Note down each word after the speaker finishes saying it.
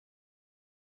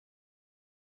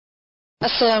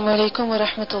السلام عليكم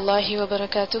ورحمة الله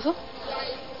وبركاته.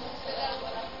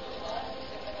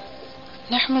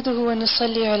 نحمده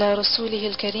ونصلي على رسوله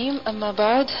الكريم، أما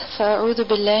بعد، فأعوذ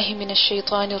بالله من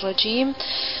الشيطان الرجيم.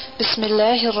 بسم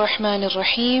الله الرحمن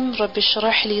الرحيم. رب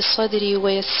اشرح لي صدري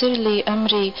ويسر لي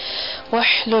أمري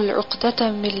واحلل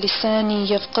عقدة من لساني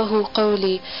يفقه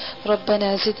قولي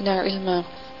ربنا زدنا علما.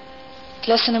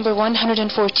 Lesson number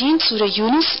 114, Surah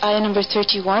Yunus, ayah number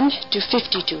 31 to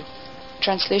 52.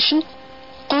 Translation.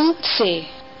 Qul, say,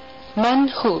 Man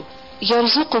who,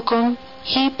 yarzuqukum,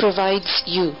 he provides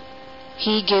you,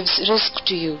 he gives rizq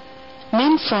to you,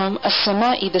 min from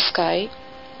as-sama'i, the sky,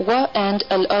 wa and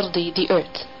al-ardi, the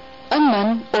earth,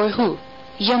 amman or who,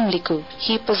 yamliku,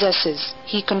 he possesses,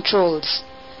 he controls,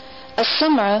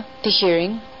 as-sam'a, the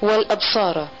hearing, wal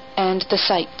absara, and the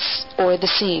sights or the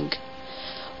seeing,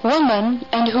 waman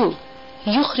and who,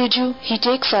 yukhriju, he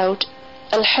takes out,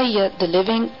 al-hayya, the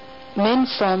living, min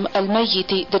from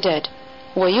al-mayyiti, the dead,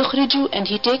 wa yukhriju, and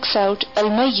he takes out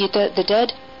al-mayyita, the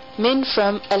dead, min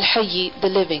from al-hayyi, the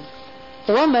living,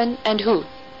 waman and who,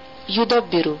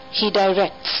 yudabbiru, he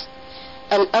directs,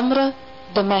 al-amra,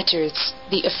 the matters,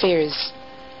 the affairs.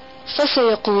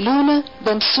 فَسَيَقُولُونَ,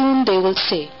 then soon they will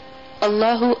say,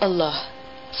 Allahu Allah.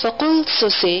 فَقُلْ, so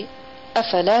say,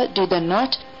 أَفَلَا, do then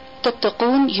not,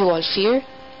 تَتَّقُونَ, you all fear,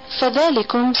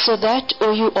 فَذَلِكُمْ, so that,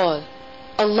 O you all,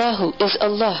 Allahu is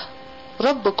Allah,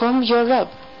 Rabbukum, your Rabb,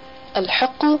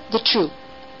 Al-Haqqu, the true.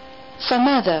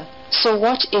 فَمَاذَا, so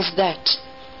what is that?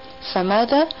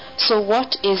 فَمَاذَا, so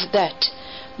what is that?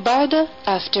 Ba'da,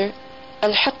 after,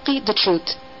 Al-Haqqi, the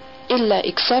truth, illa,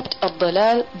 except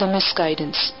Ad-Dalal, the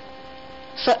misguidance.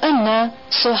 فَأَنَّا,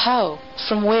 so how,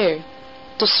 from where?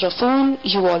 تُصْرَفُونَ,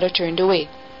 you all are turned away.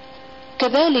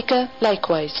 كَذَلِكَ,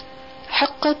 likewise.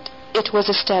 حَقَّت, it was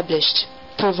established,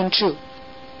 proven true.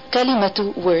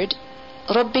 Kalimatu, word,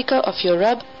 Rabbika, of your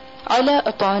Rabb, ala,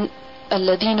 upon,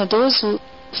 alladina, those who,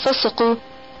 fasaqu,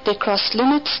 they crossed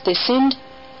limits, they sinned,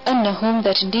 annahum,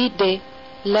 that indeed they,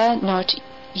 la, not,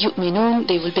 yu'minun,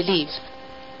 they will believe.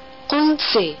 Qul,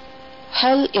 say,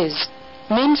 hal is,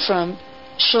 min from,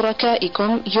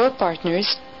 shurakaikum, your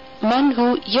partners, man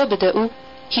who, yabda'u,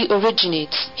 he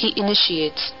originates, he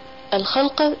initiates,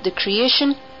 al-khalqa, the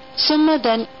creation, summa,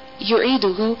 then,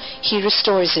 yu'iduhu, he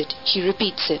restores it, he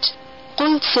repeats it.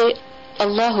 Qul, say,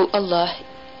 Allahu Allah,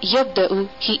 yabda'u,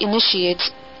 he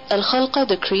initiates, al-khalqa,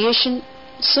 the creation,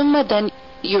 summa, then,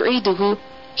 yu'iduhu,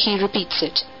 he repeats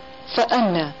it.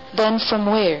 فَأَنَّا, then from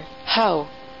where, how,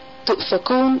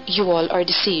 tu'fakun, you all are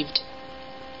deceived.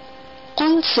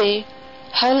 Qul, say,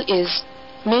 hal is,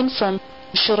 min from,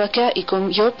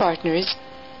 shurakaikum, your partners,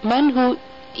 man who,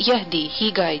 yahdi,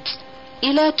 he guides,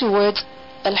 ila, towards,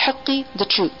 al-haqqi, the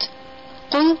truth.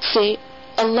 Qul, say,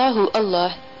 Allahu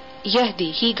Allah,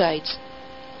 yahdi, he guides,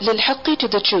 lil-haqqi, to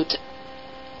the truth.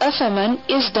 Afaman,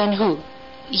 is then who,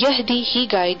 yahdi, he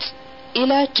guides,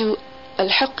 ila, to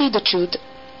al-haqqi, the truth,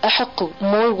 ahaqqu,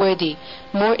 more worthy,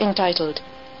 more entitled,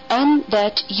 an,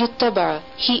 that, yuttaba,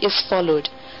 he is followed,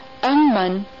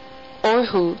 amman, or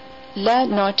who, la,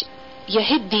 not,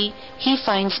 yahiddi, he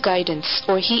finds guidance,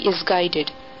 or he is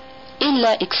guided,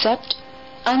 illa, except,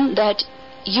 an, that,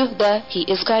 yuhda, he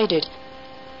is guided.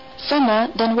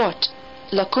 Fama, then what?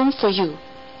 Lakum, for you.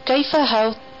 Kaifa,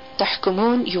 how,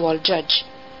 tahkumun, you all judge.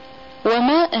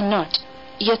 Wama, and not,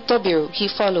 yattabi'u, he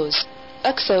follows,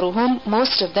 aktharuhum,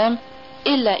 most of them,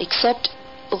 illa, except,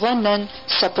 dhannan,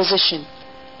 supposition.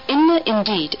 Inna,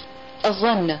 indeed,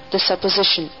 adhanna, the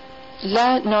supposition,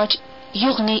 la, not,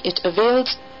 yughni, it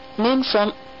avails, min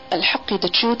from, al-haqqi, the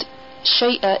truth,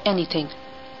 shay'a, anything.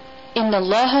 Inna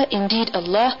Allaha, indeed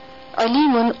Allah,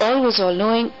 alimun, always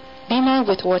all-knowing, bima,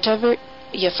 with whatever,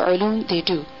 yaf'alun, they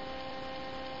do.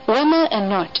 Wama, and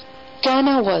not,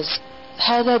 kana, was,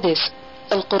 hada, this,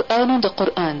 al-Qur'anu, the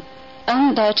Qur'an,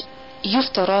 and that,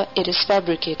 yuftara, it is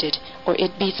fabricated, or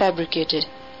it be fabricated,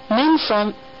 min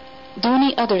from,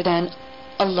 duni, other than,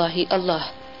 Allahi,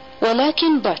 Allah,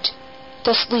 walakin, but,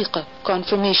 tasdiqa,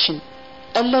 confirmation,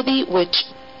 alladhi, which,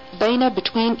 baina,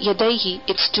 between, yadayhi,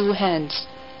 its two hands,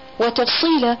 wa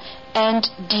tafsila, and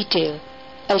detail,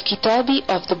 al-kitabi,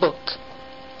 of the book,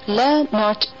 la,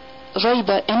 not,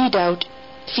 rayba, any doubt,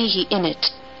 fihi, in it,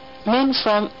 min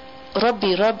from,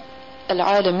 Rabbi, Rabb,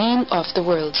 al-alameen, of the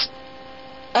worlds.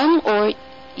 Or,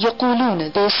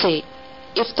 yaquluna, they say,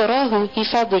 iftarahu, he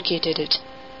fabricated it.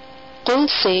 Qul,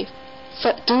 say,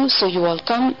 fa'tu, so you all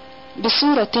come,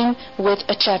 bisuratin, with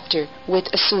a chapter, with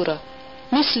a surah,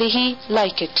 mislihi,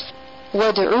 like it,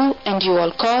 wad'u, and you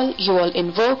all call, you all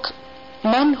invoke,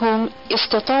 man whom,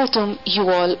 istata'tum, you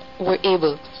all were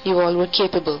able, you all were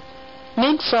capable,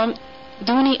 min from,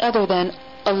 duni, other than,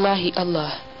 Allahi,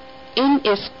 Allah, in,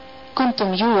 if,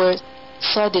 kuntum you were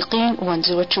صادقين ones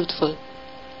who were truthful.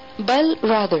 Bal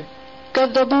rather,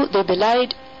 كذبوا they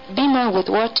belied, bima with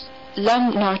what,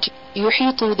 lam not,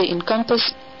 yuhitu they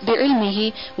encompass,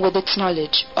 بعلمه with its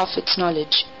knowledge, of its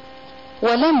knowledge.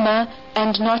 ولما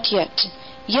and not yet,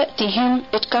 يأتهم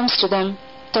it comes to them,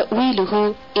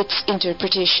 تأويله its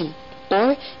interpretation,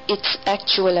 or its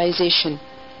actualization.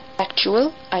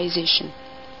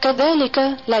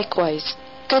 كذلك likewise,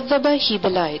 كذب he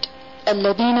belied,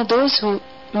 الذين those who,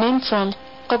 min from,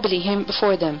 قبلهم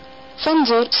before them.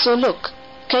 فانظر so look,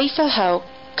 كيف how,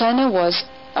 كان was,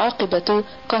 عاقبة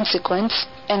consequence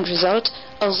and result,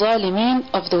 الظالمين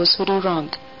of those who do wrong.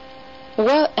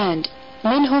 و and,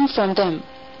 minhum from them,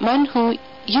 man who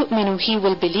يؤمن he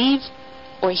will believe,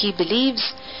 or he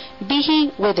believes,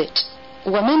 bihi with it.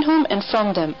 ومنهم and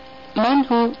from them, man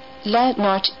who la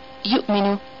not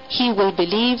يؤمن he will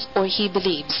believe or he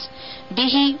believes,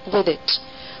 bihi with it.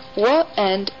 Wa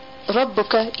and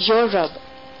ربك your Rabb,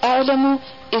 أعلم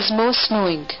is most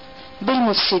knowing,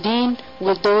 بالمفسدين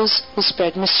with those who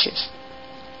spread mischief.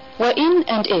 وإن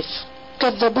and if,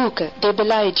 كذبوك they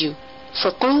belied you,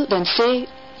 فقل then say,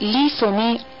 لي for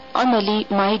me, عملي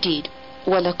my deed,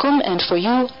 ولكم and for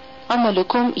you,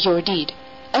 عملكم your deed.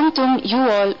 أنتم you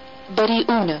all,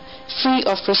 بريئون free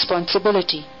of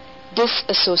responsibility,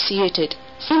 disassociated,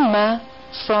 ثم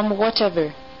from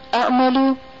whatever,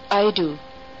 أعمل I do,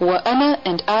 وأنا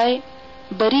and I,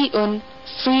 بريء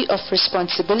free of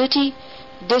responsibility,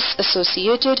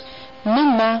 disassociated,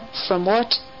 مما from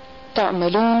what,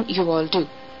 تعملون you all do.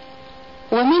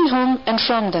 ومنهم and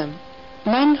from them,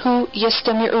 man who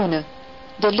يستمعون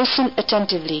they listen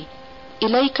attentively,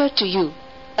 إليك to you,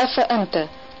 أفأنت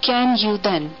can you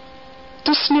then,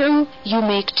 تسمع you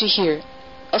make to hear,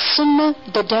 الصم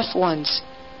the deaf ones,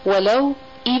 ولو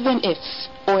even if,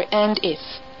 or and if,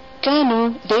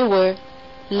 كانوا they were,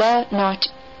 لا not,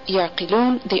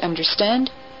 يعقلون they understand.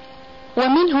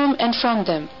 ومنهم and from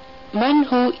them, man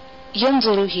who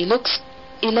ينظر he looks,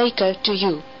 إليك to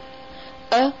you,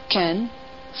 can,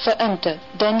 فأنت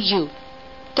then you,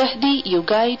 تهدي you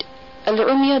guide,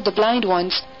 العمي the blind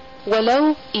ones,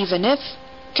 ولو even if,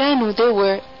 كانوا they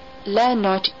were, لا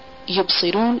not,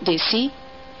 يبصرون they see.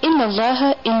 إن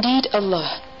الله indeed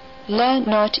Allah, لا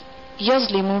not,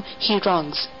 يظلم he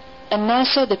wrongs,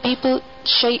 الناس the people,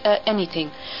 شيء anything,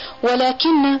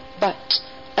 ولكن but,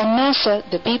 الناس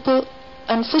the people,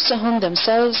 أنفسهم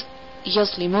themselves,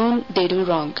 يظلمون they do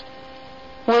wrong.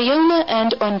 ويوم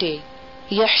and on day,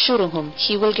 يحشرهم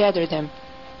he will gather them,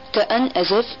 كأن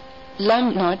as if,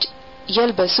 لم not,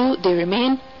 يلبسوا they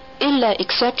remain, إلا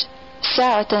except,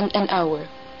 ساعة an hour,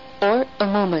 or a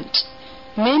moment,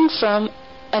 min from,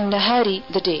 النهار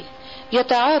the day,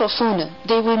 يتعارفون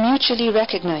they will mutually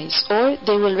recognize, or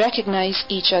they will recognize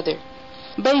each other,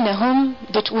 بينهم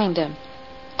between them,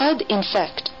 قد in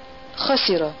fact,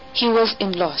 خسر he was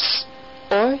in loss,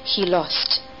 or he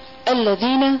lost,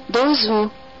 الذين those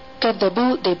who,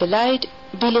 كذبوا they belied,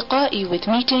 بلقاء with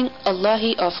meeting,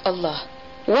 الله of Allah,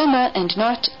 وما and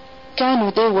not,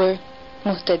 كانوا they were,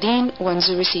 مهتدين ones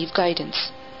who receive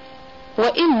guidance.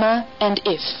 وإما and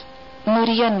if,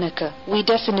 نرينك we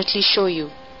definitely show you,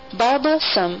 بعض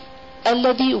some,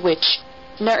 الذي which,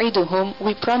 نعدهم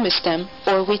we promise them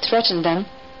or we threaten them,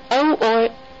 أو or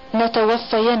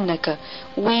نتوفينك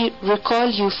we recall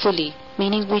you fully,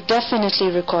 meaning we definitely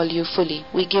recall you fully,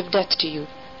 we give death to you.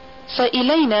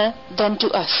 فإلينا then to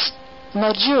us,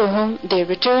 مرجعهم they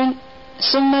return,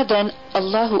 ثم then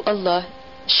الله Allah,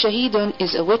 شهيد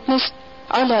is a witness,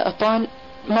 على upon,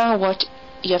 ما what,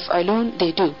 يفعلون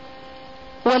they do.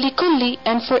 ولكل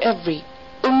and for every,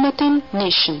 أمة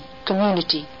nation,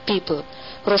 community, people,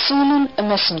 رسول a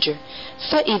messenger,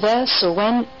 فإذا so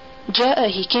when, جاء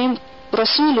he came,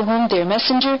 رسولهم their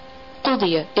messenger,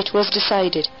 قضي it was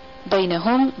decided,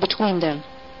 بينهم between them,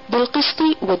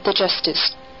 بالقسط with the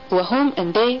justice, وهم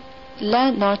and they,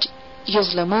 لا not,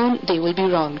 يظلمون they will be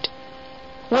wronged.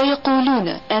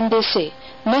 ويقولون and they say,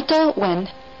 متى when,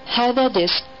 هذا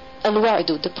this,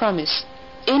 الوعد the promise,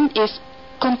 in if,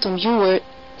 كنتم you were,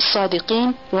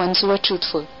 صادقين ones who are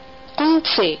truthful. قل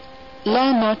say,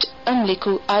 لا not,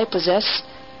 أملك I possess,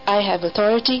 I have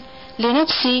authority,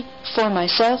 لنفسي for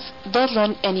myself,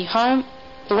 ضرا any harm,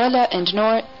 ولا and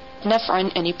nor,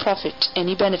 نفعا any profit,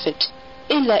 any benefit,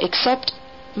 إلا except,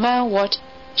 ما what,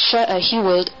 شاء he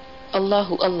willed,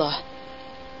 Allahu Allah.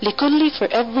 لكل for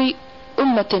every,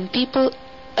 أمة people,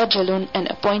 أجل an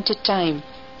appointed time,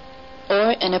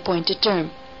 or an appointed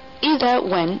term. Either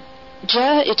when,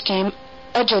 جاء it came,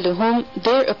 أجلهم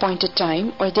their appointed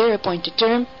time or their appointed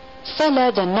term,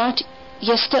 فلا then not,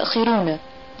 يستأخرون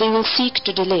they will seek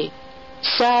to delay,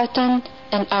 ساعة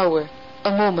an hour,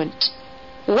 a moment,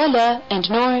 وَلَا and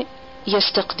nor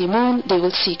يَسْتَقْدِمُونَ they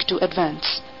will seek to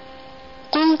advance.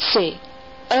 قُلْ say,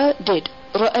 did,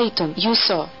 رَأَيْتُمْ you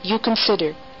saw, you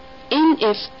consider, in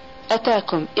if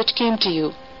أتاكم it came to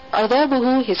you,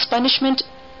 عذابه his punishment,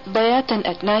 bayatan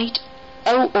at night,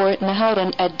 أو or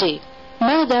naharan at day.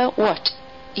 ماذا what,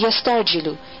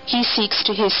 يستعجل he seeks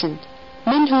to hasten,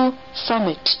 منه from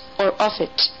it or of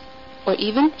it, or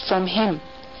even from him,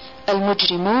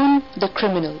 المجرمون the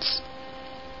criminals.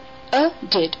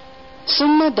 Did,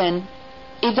 ثم then,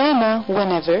 إذا ما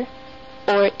whenever,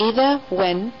 or إذا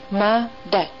when ما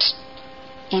that.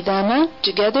 إذا ما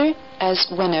together as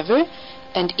whenever,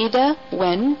 and إذا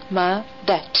when ما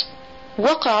that.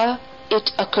 وقع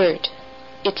it occurred,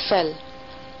 it fell.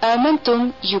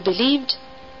 آمنتم you believed,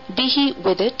 به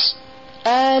with it,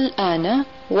 الآن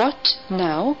what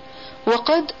now,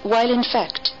 وقد while in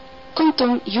fact,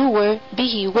 كنتم you were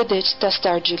به with it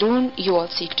تستعجلون you all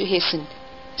seek to hasten.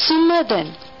 ثم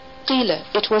then, قيل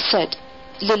it was said,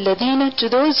 للذين to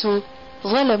those who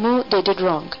ظلموا they did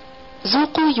wrong,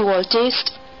 ذوقوا you all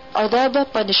taste, عذاب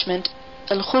punishment,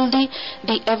 الخلد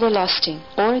the everlasting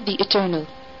or the eternal,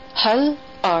 هل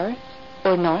are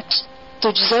or not,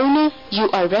 تجزون you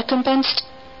are recompensed,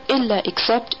 إلا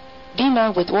except,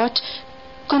 بما with what,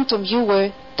 كنتم you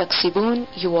were, تكسبون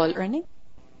you all earning.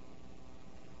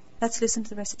 Let's listen to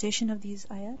the recitation of these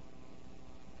ayat.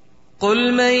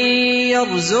 قل من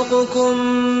يرزقكم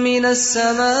من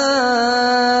السماء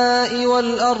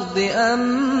والأرض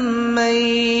أمن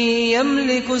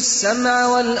يملك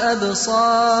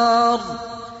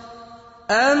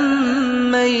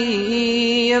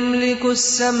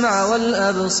السمع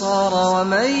والأبصار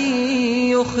ومن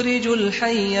يخرج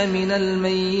الحي من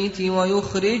الميت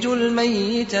ويخرج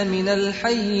الميت من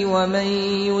الحي ومن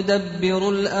يدبر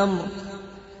الأمر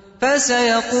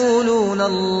فسيقولون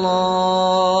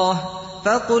الله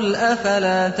فقل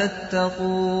أفلا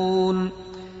تتقون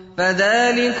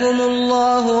فذلكم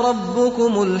الله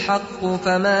ربكم الحق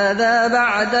فماذا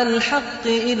بعد الحق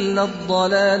إلا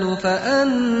الضلال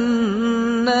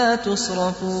فأنى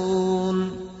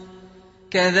تصرفون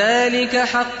كذلك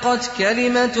حقت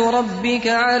كلمة ربك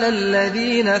على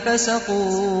الذين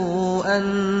فسقوا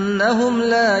أنهم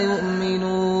لا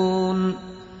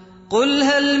يؤمنون قل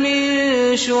هل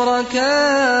من شركائكم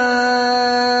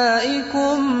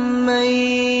من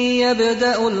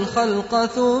يبدأ الخلق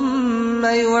ثم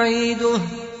يعيده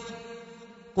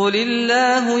قل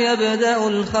الله يبدأ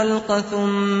الخلق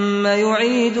ثم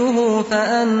يعيده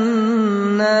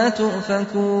فأنى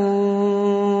تؤفكون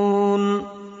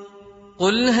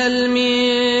قل هل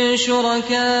من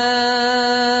شركائكم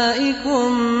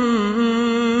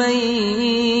من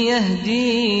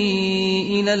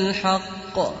يهدي إلى الحق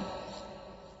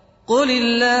قل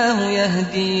الله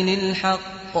يهدي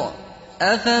للحق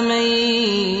أفمن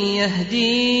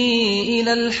يهدي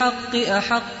إلى الحق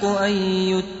أحق أن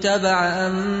يتبع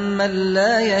أمن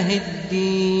لا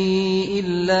يهدي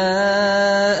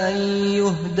إلا أن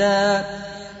يهدى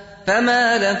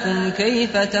فما لكم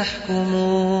كيف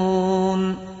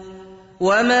تحكمون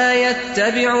وما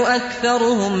يتبع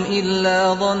أكثرهم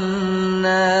إلا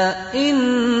ظنا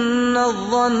إن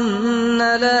الظن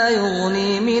لا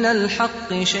يغني من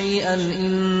الحق شيئا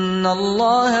إن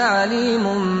الله عليم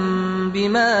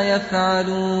بما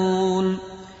يفعلون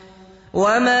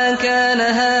وما كان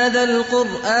هذا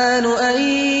القرآن أن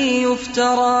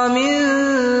يفترى من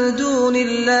دون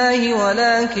الله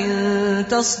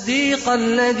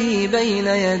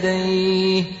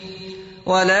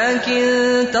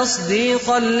ولكن تصديق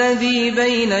الذي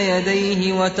بين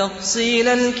يديه وتفصيل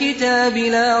الكتاب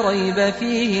لا ريب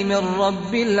فيه من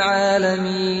رب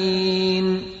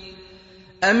العالمين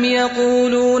أم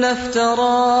يقولون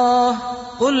افتراه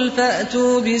قل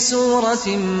فأتوا بسورة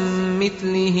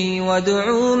مثله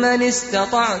وادعوا من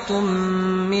استطعتم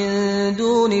من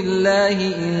دون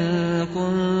الله إن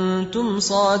كنتم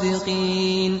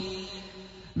صادقين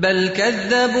بل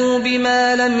كذبوا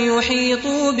بما لم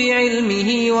يحيطوا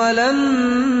بعلمه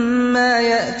ولما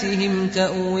يأتهم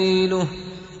تأويله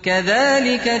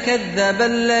كذلك كذب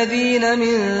الذين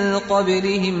من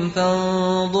قبلهم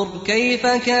فانظر كيف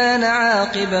كان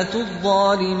عاقبة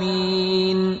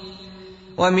الظالمين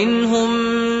ومنهم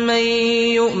من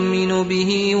يؤمن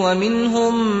به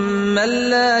ومنهم من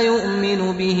لا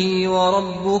يؤمن به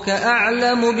وربك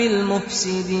أعلم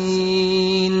بالمفسدين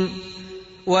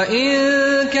وإن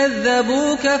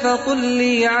كذبوك فقل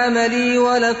لي عملي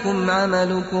ولكم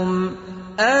عملكم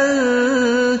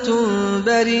أنتم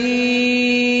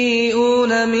بريئون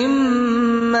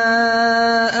مما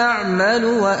أعمل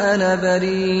وأنا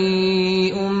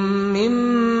بريء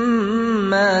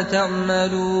مما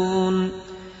تعملون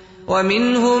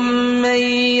ومنهم من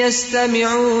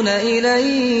يستمعون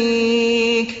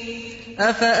إليك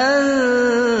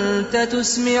أفأنت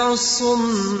تسمع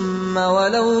الصم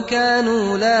ولو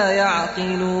كانوا لا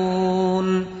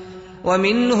يعقلون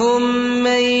ومنهم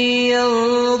من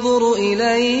ينظر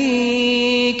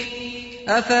إليك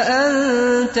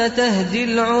أفأنت تهدي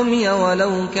العمي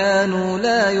ولو كانوا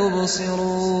لا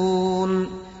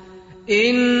يبصرون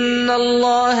إن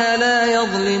الله لا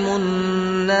يظلم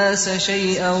الناس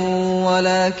شيئا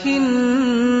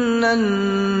ولكن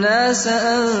الناس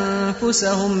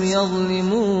أنفسهم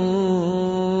يظلمون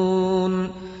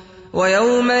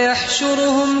ويوم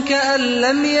يحشرهم كأن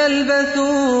لم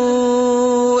يلبثوا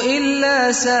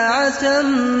إلا ساعة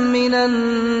من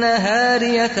النهار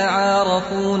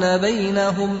يتعارفون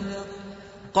بينهم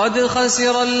قد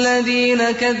خسر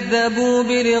الذين كذبوا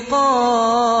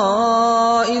بلقاء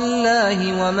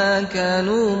الله وما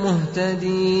كانوا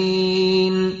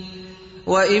مهتدين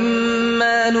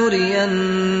وإما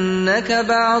نرينك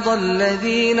بعض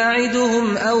الذي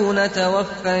نعدهم أو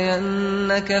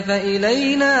نتوفينك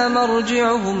فإلينا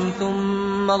مرجعهم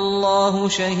ثم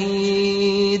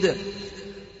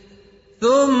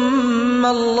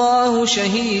الله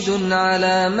شهيد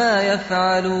على ما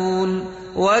يفعلون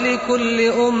ولكل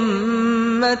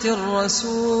أمة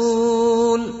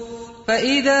رسول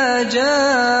فإذا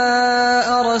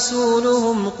جاء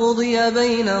رسولهم قضي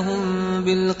بينهم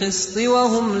بالقسط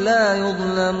وهم لا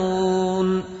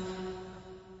يظلمون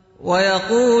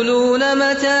ويقولون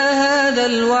متى هذا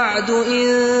الوعد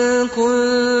إن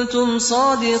كنتم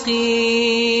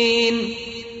صادقين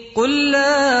قل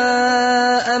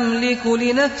لا أملك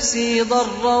لنفسي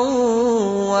ضرا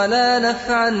ولا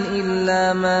نفعا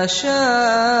إلا ما شاء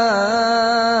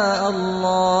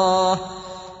الله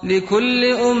لكل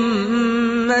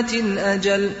أمة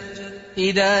أجل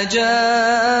إذا جاء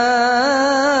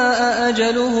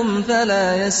أجلهم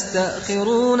فلا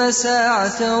يستأخرون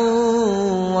ساعة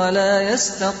ولا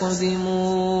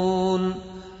يستقدمون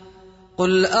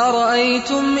قل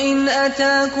أرأيتم إن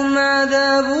أتاكم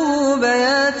عذابه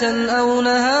بياتا أو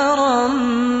نهارا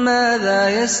ماذا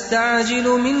يستعجل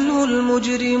منه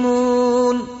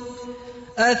المجرمون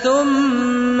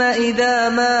أثم إذا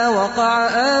ما وقع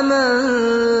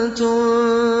آمنتم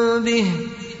به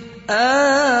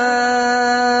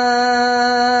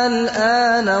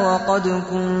الآن وقد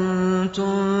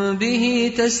كنتم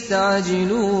به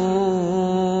تستعجلون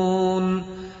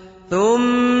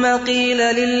ثم قيل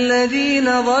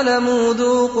للذين ظلموا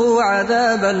ذوقوا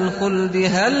عذاب الخلد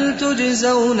هل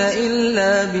تجزون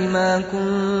إلا بما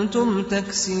كنتم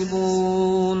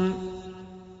تكسبون